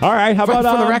 All right, how about...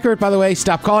 For the record, by the way,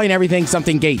 stop calling everything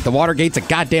something gate. The Watergate's a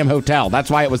goddamn hotel.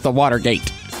 That's why it was the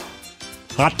Watergate.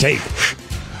 Hot take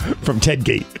from Ted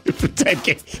Gate. Ted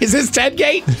Gate. Is this Ted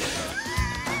Gate?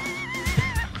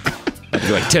 I'd be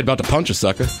like Ted about to punch a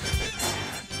sucker.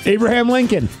 Abraham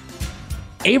Lincoln.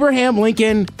 Abraham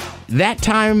Lincoln, that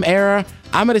time era,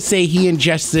 I'm going to say he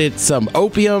ingested some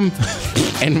opium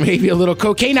and maybe a little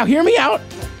cocaine. Now, hear me out.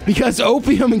 Because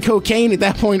opium and cocaine at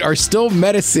that point are still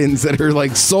medicines that are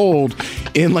like sold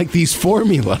in like these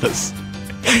formulas.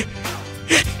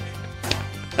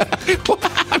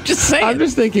 I'm just saying. I'm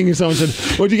just thinking if someone said,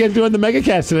 what'd you get to do on the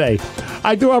MegaCast today?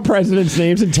 I threw out presidents'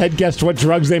 names and Ted guessed what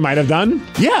drugs they might have done.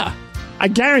 Yeah. I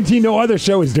guarantee no other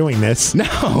show is doing this.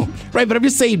 No. Right, but I'm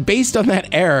just saying, based on that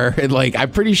error, and like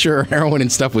I'm pretty sure heroin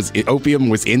and stuff opium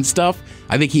was in stuff.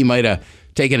 I think he might have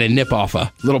taken a nip off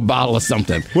a little bottle of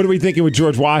something. What are we thinking with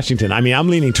George Washington? I mean, I'm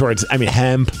leaning towards,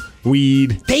 hemp,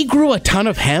 weed. They grew a ton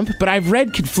of hemp, but I've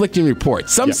read conflicting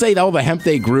reports. Some say all the hemp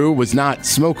they grew was not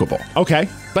smokable. Okay.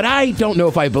 But I don't know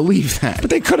if I believe that. But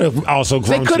they could have also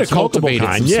grown They could have cultivated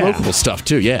kind. some smokable stuff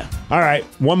too, yeah. All right,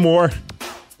 one more.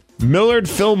 Millard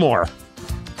Fillmore.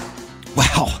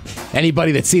 Wow.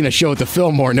 Anybody that's seen a show at the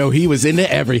Fillmore know he was into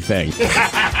everything.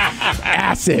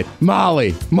 Acid,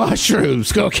 Molly,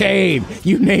 mushrooms, cocaine,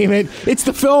 you name it. It's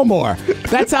the Fillmore.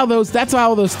 That's how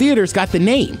all those theaters got the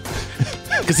name.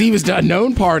 Because he was a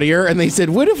known partier, and they said,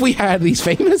 what if we had these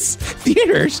famous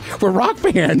theaters where rock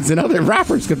bands and other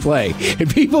rappers could play, and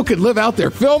people could live out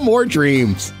their Fillmore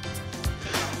dreams?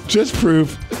 Just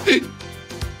proof.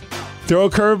 Throw a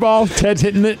curveball, Ted's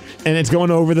hitting it, and it's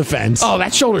going over the fence. Oh,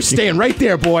 that shoulder's staying right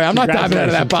there, boy. I'm not diving out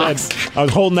of that box. Ted, I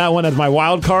was holding that one as my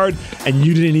wild card, and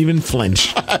you didn't even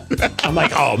flinch. I'm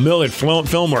like, oh, Millard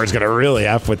Fillmore is going to really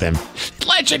F with him.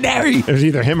 Legendary. It was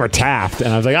either him or Taft,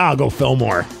 and I was like, I'll go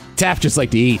Fillmore. Taft just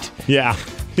liked to eat. Yeah,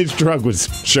 his drug was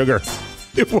sugar.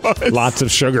 It was. Lots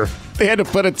of sugar. They had to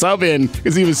put a tub in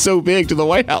because he was so big to the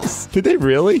White House. Did they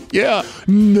really? Yeah.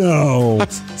 No. I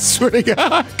swear to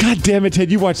God. God damn it, Ted.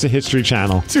 You watch the History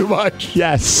Channel. Too much.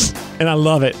 Yes. And I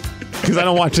love it because I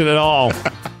don't watch it at all.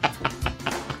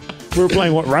 If we were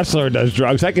playing What Wrestler Does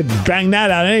Drugs, I could bang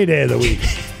that out any day of the week.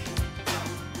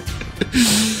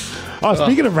 Oh,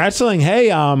 speaking of wrestling, hey,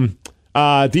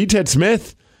 D. Ted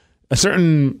Smith, a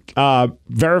certain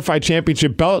verified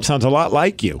championship belt sounds a lot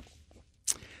like you.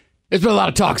 There's been a lot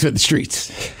of talks in the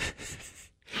streets.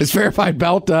 This verified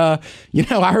belt, I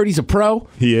heard he's a pro.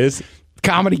 He is.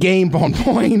 Comedy game on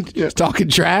point, just talking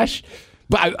trash.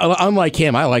 But unlike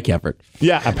him, I like effort.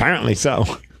 Yeah, apparently so.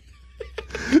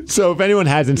 So if anyone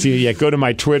hasn't seen it yet, go to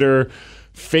my Twitter,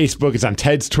 Facebook. It's on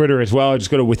Ted's Twitter as well.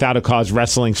 Just go to Without a Cause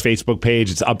Wrestling's Facebook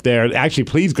page. It's up there. Actually,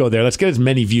 please go there. Let's get as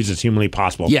many views as humanly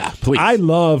possible. Yeah, please. I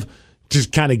love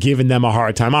just kind of giving them a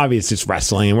hard time. Obviously, it's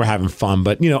wrestling and we're having fun,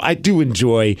 but I do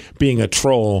enjoy being a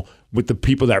troll with the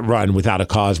people that run Without a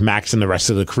Cause, Max and the rest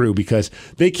of the crew, because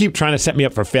they keep trying to set me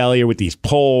up for failure with these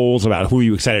polls about who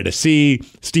you excited to see,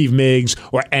 Steve Miggs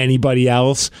or anybody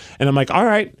else. And I'm like, all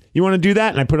right, you want to do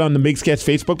that? And I put it on the MegaCast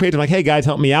Facebook page. I'm like, hey, guys,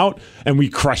 help me out. And we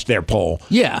crushed their poll.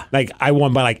 Yeah. Like, I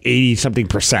won by like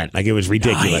 80-something%. Like, it was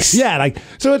ridiculous. Nice. Yeah,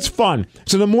 so it's fun.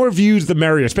 So the more views, the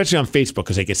merrier, especially on Facebook,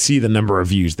 because they can see the number of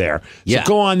views there. So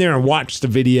go on there and watch the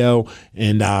video.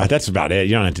 And that's about it.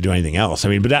 You don't have to do anything else. I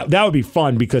mean, but that would be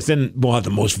fun because then we'll have the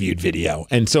most viewed video.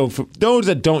 And so for those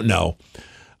that don't know,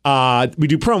 we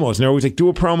do promos. And they're always like, do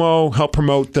a promo, help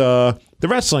promote the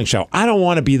wrestling show. I don't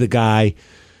want to be the guy.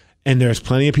 And there's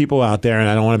plenty of people out there, and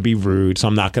I don't want to be rude, so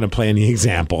I'm not going to play any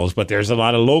examples. But there's a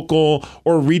lot of local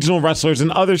or regional wrestlers in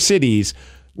other cities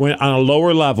on a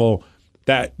lower level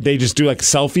that they just do like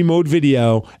selfie mode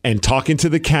video and talk into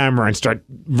the camera and start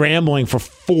rambling for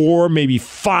 4, maybe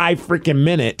 5 freaking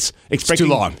minutes. It's too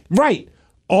long. Right.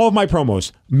 All of my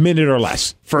promos, minute or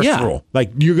less. First rule.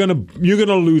 Like you're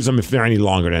gonna lose them if they're any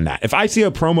longer than that. If I see a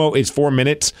promo is 4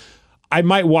 minutes, I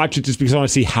might watch it just because I want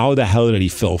to see how the hell did he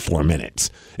fill 4 minutes.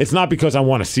 It's not because I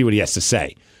want to see what he has to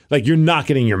say. Like, you're not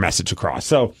getting your message across.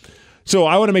 So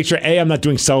I want to make sure, A, I'm not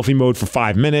doing selfie mode for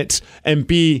 5 minutes, and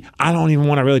B, I don't even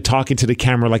want to really talk into the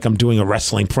camera like I'm doing a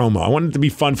wrestling promo. I want it to be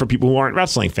fun for people who aren't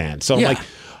wrestling fans. So I'm like,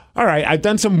 all right, I've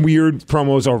done some weird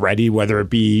promos already, whether it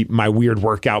be my weird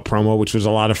workout promo, which was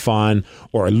a lot of fun,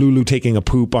 or Lulu taking a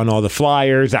poop on all the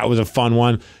flyers. That was a fun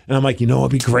one. And I'm like, you know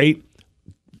what would be great?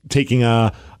 Taking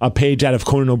a page out of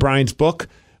Conan O'Brien's book,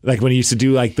 Like when he used to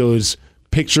do like those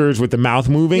pictures with the mouth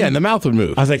moving. Yeah, and the mouth would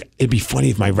move. I was like, it'd be funny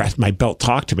if my belt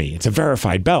talked to me. It's a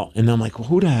verified belt. And I'm like, well,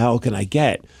 who the hell can I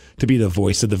get to be the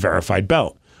voice of the verified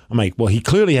belt? I'm like, well, he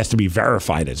clearly has to be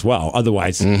verified as well.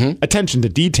 Otherwise, attention to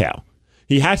detail.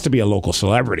 He has to be a local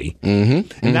celebrity. And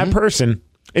that person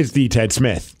is the Ted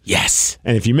Smith. Yes.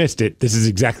 And if you missed it, this is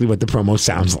exactly what the promo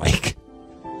sounds like.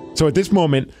 So at this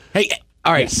moment... Hey,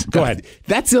 all right. Yes, go ahead.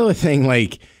 That's the other thing,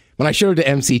 like, when I showed it to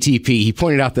MCTP, he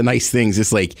pointed out the nice things.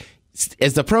 It's like,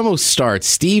 as the promo starts,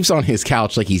 Steve's on his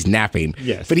couch like he's napping.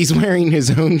 Yes. But he's wearing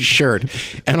his own shirt.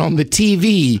 And on the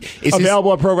TV is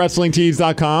Available at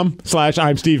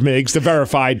ProWrestlingTees.com/I'm Steve Miggs, the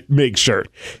verified Miggs shirt.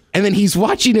 And then he's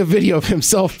watching a video of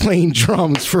himself playing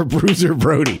drums for Bruiser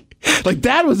Brody. Like,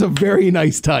 that was a very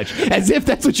nice touch. As if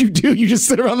that's what you do. You just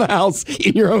sit around the house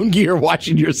in your own gear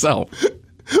watching yourself.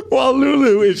 Well,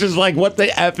 Lulu is just like, what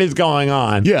the F is going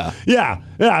on? Yeah. Yeah.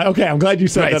 Okay, I'm glad you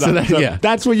set that up. So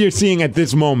that's what you're seeing at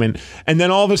this moment. And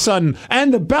then all of a sudden,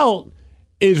 and the belt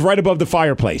is right above the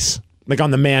fireplace, like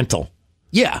on the mantle.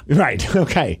 Yeah. Right.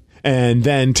 Okay. And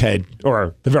then Ted,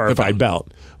 or the verified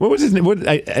belt. What was his name?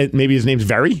 Maybe his name's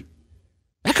Very?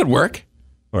 That could work.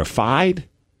 Or Fide?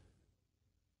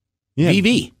 Yeah.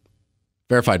 VV.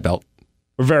 Verified belt.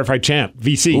 Or verified champ.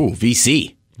 VC. Ooh,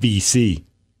 VC. VC.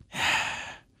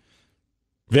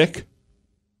 Vic?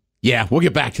 Yeah, we'll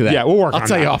get back to that. Yeah, we'll work on I'll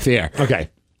tell that. you off the air. Okay.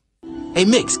 Hey,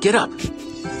 Mix, get up.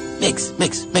 Mix.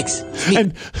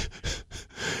 And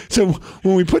so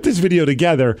when we put this video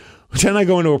together, Ted and I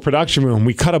go into a production room.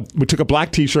 We took a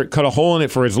black T-shirt, cut a hole in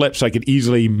it for his lips so I could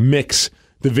easily mix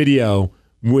the video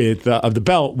with of the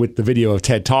belt with the video of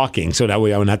Ted talking. So that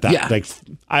way I wouldn't have to. Yeah. Like,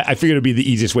 I figured it'd be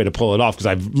the easiest way to pull it off because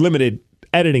I've limited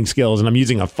editing skills and I'm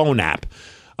using a phone app.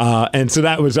 And so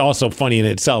that was also funny in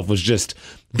itself, was just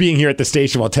being here at the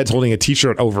station while Ted's holding a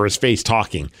T-shirt over his face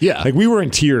talking. Yeah. Like, we were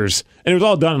in tears, and it was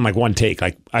all done in like one take.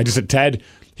 Like, I just said, Ted,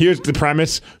 here's the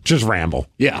premise, just ramble.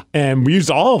 Yeah. And we used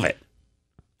all of it.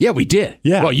 Yeah, we did.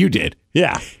 Yeah. Well, you did.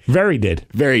 Yeah. Very did.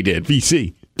 Very did.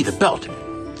 VC. The belt.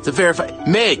 It's a verified.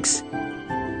 Miggs,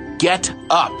 get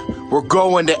up. We're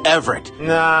going to Everett.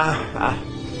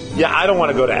 Yeah, I don't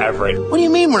want to go to Everett. What do you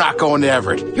mean we're not going to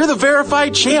Everett? You're the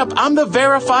verified champ. I'm the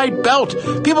verified belt.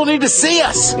 People need to see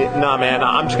us. Nah, man,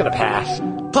 I'm just going to pass.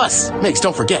 Plus, Miggs,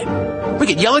 don't forget, we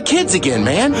could yell at kids again,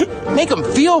 man. Make them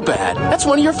feel bad. That's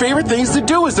one of your favorite things to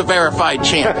do as the verified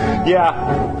champ.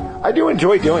 Yeah, I do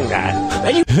enjoy doing that.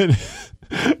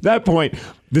 At that point,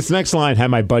 this next line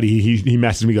had my buddy, he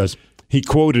messaged me, goes, he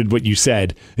quoted what you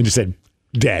said and just said,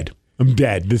 dead. I'm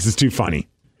dead. This is too funny.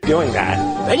 Doing that.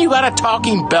 And you got a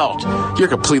talking belt. You're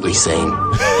completely sane.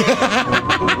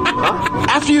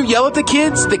 After you yell at the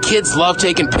kids love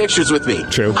taking pictures with me.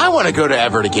 True. I want to go to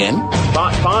Everett again.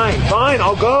 Fine,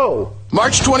 I'll go.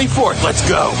 March 24th, let's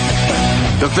go.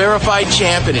 The verified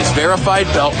champ and his verified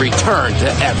belt return to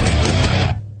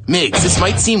Everett. Miggs, this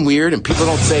might seem weird and people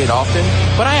don't say it often,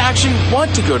 but I actually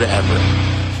want to go to Everett.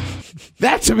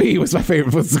 That, to me, was my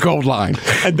favorite. Was the gold line.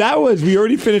 And that was, we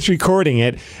already finished recording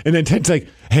it, and then Ted's like,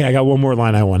 hey, I got one more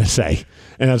line I want to say.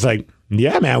 And I was like,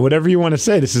 yeah, man, whatever you want to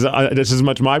say. This is as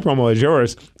much my promo as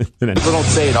yours. And then, people don't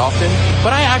say it often,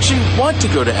 but I actually want to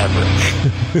go to Everett.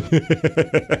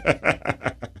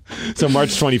 So March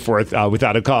 24th,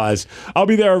 without a cause. I'll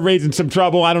be there raising some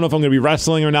trouble. I don't know if I'm going to be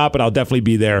wrestling or not, but I'll definitely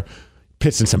be there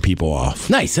pissing some people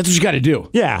off. Nice. That's what you got to do.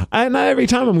 Yeah. Not every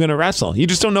time I'm going to wrestle. You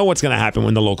just don't know what's going to happen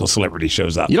when the local celebrity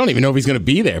shows up. You don't even know if he's going to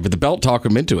be there, but the belt talk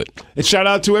him into it. And shout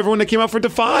out to everyone that came out for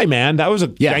Defy, man. That was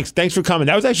thanks for coming.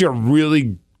 That was actually a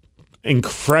really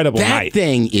incredible night. That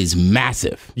thing is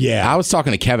massive. Yeah. I was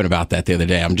talking to Kevin about that the other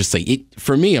day. I'm just like,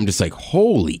 for me, I'm just like,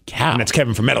 holy cow. And that's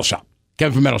Kevin from Metal Shop.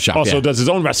 Kevin from Metal Shop. Also does his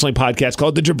own wrestling podcast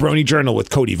called The Jabroni Journal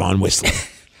with Cody Von Whistler.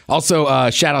 Also,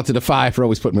 shout out to Defy for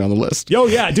always putting me on the list. Yo,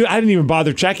 yeah, dude, I didn't even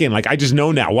bother checking. Like, I just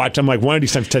know now. Watch, I'm like, one of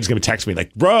these times Ted's going to text me,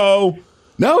 like, bro.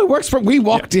 No, it works. We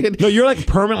walked in. No, you're like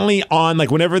permanently on, like,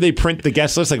 whenever they print the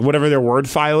guest list, like, whatever their Word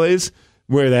file is,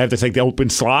 where they have this, like, the open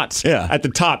slots. Yeah. At the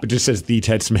top, it just says The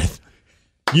Ted Smith.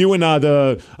 You and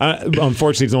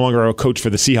unfortunately, he's no longer a coach for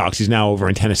the Seahawks. He's now over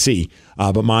in Tennessee.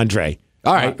 But Mondre.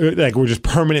 All right. Like, we're just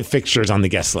permanent fixtures on the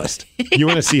guest list. You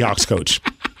and a Seahawks coach.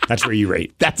 That's where you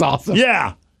rate. That's awesome.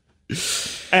 Yeah.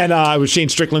 And it was Shane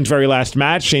Strickland's very last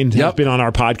match. Shane has been on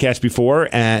our podcast before,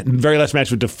 and very last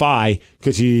match with Defy,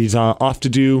 because he's off to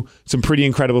do some pretty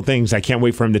incredible things. I can't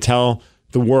wait for him to tell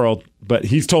the world, but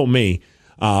he's told me.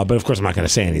 But of course, I'm not going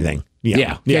to say anything.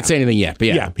 Yeah. Can't say anything yet. But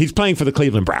yeah, he's playing for the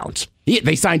Cleveland Browns.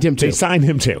 They signed him too.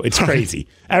 It's crazy.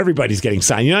 Everybody's getting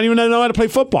signed. You don't even know how to play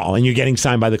football, and you're getting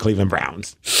signed by the Cleveland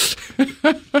Browns.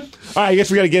 All right, I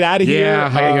guess we got to get out of here. Yeah,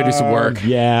 I gotta go do some work.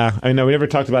 Yeah, I know we never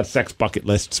talked about sex bucket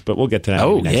lists, but we'll get to that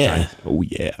maybe next time. Oh,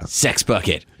 yeah. Sex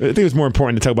bucket. I think it's more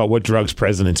important to talk about what drugs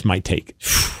presidents might take.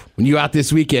 When you out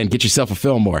this weekend, get yourself a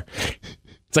Fillmore.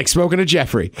 It's like smoking a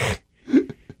Jeffrey.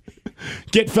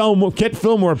 Get Fillmore,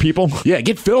 people. Yeah,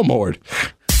 get Fillmored.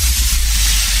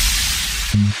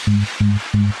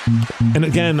 And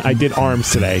again, I did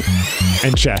arms today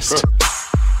and chest.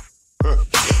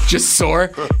 Just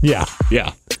sore? Yeah.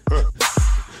 Yeah.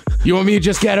 You want me to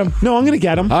just get him? No, I'm going to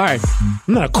get him. All right.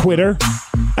 I'm not a quitter.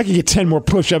 I can get 10 more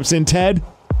push-ups in, Ted.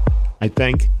 I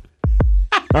think.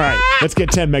 All right, let's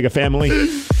get 10, Mega Family.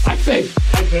 I think.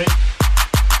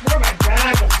 Where am I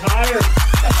back? I'm tired.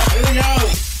 Here we go.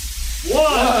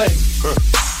 1,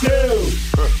 2,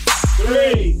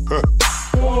 3,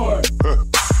 4,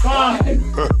 5,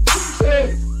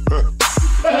 6,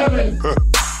 7,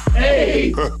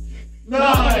 8,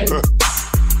 9,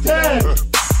 10.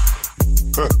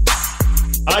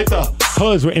 I like the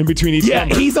hooves were in between each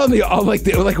number. He's on the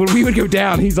like when we would go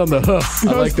down, he's on the hoof.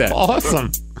 I like that.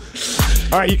 Awesome.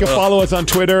 All right, you can follow us on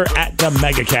Twitter at the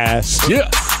MegaCast. Yeah.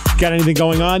 Got anything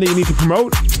going on that you need to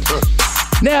promote?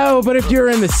 No, but if you're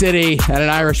in the city at an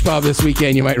Irish pub this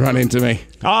weekend, you might run into me.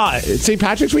 It's St.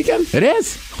 Patrick's weekend? It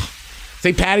is.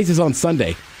 St. Patty's is on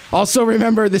Sunday. Also,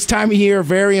 remember, this time of year,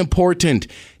 very important.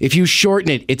 If you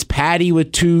shorten it, it's Patty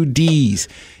with 2 D's.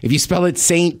 If you spell it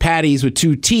St. Patty's with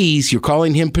 2 T's, you're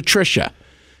calling him Patricia.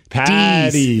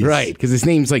 Patty's. D's. Right, because his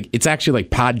name's it's actually like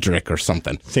Podrick or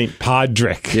something. St.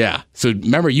 Podrick. Yeah. So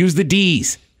remember, use the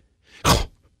D's.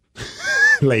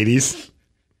 Ladies.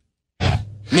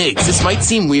 Migs, this might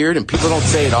seem weird and people don't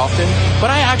say it often, but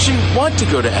I actually want to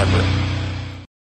go to Everett.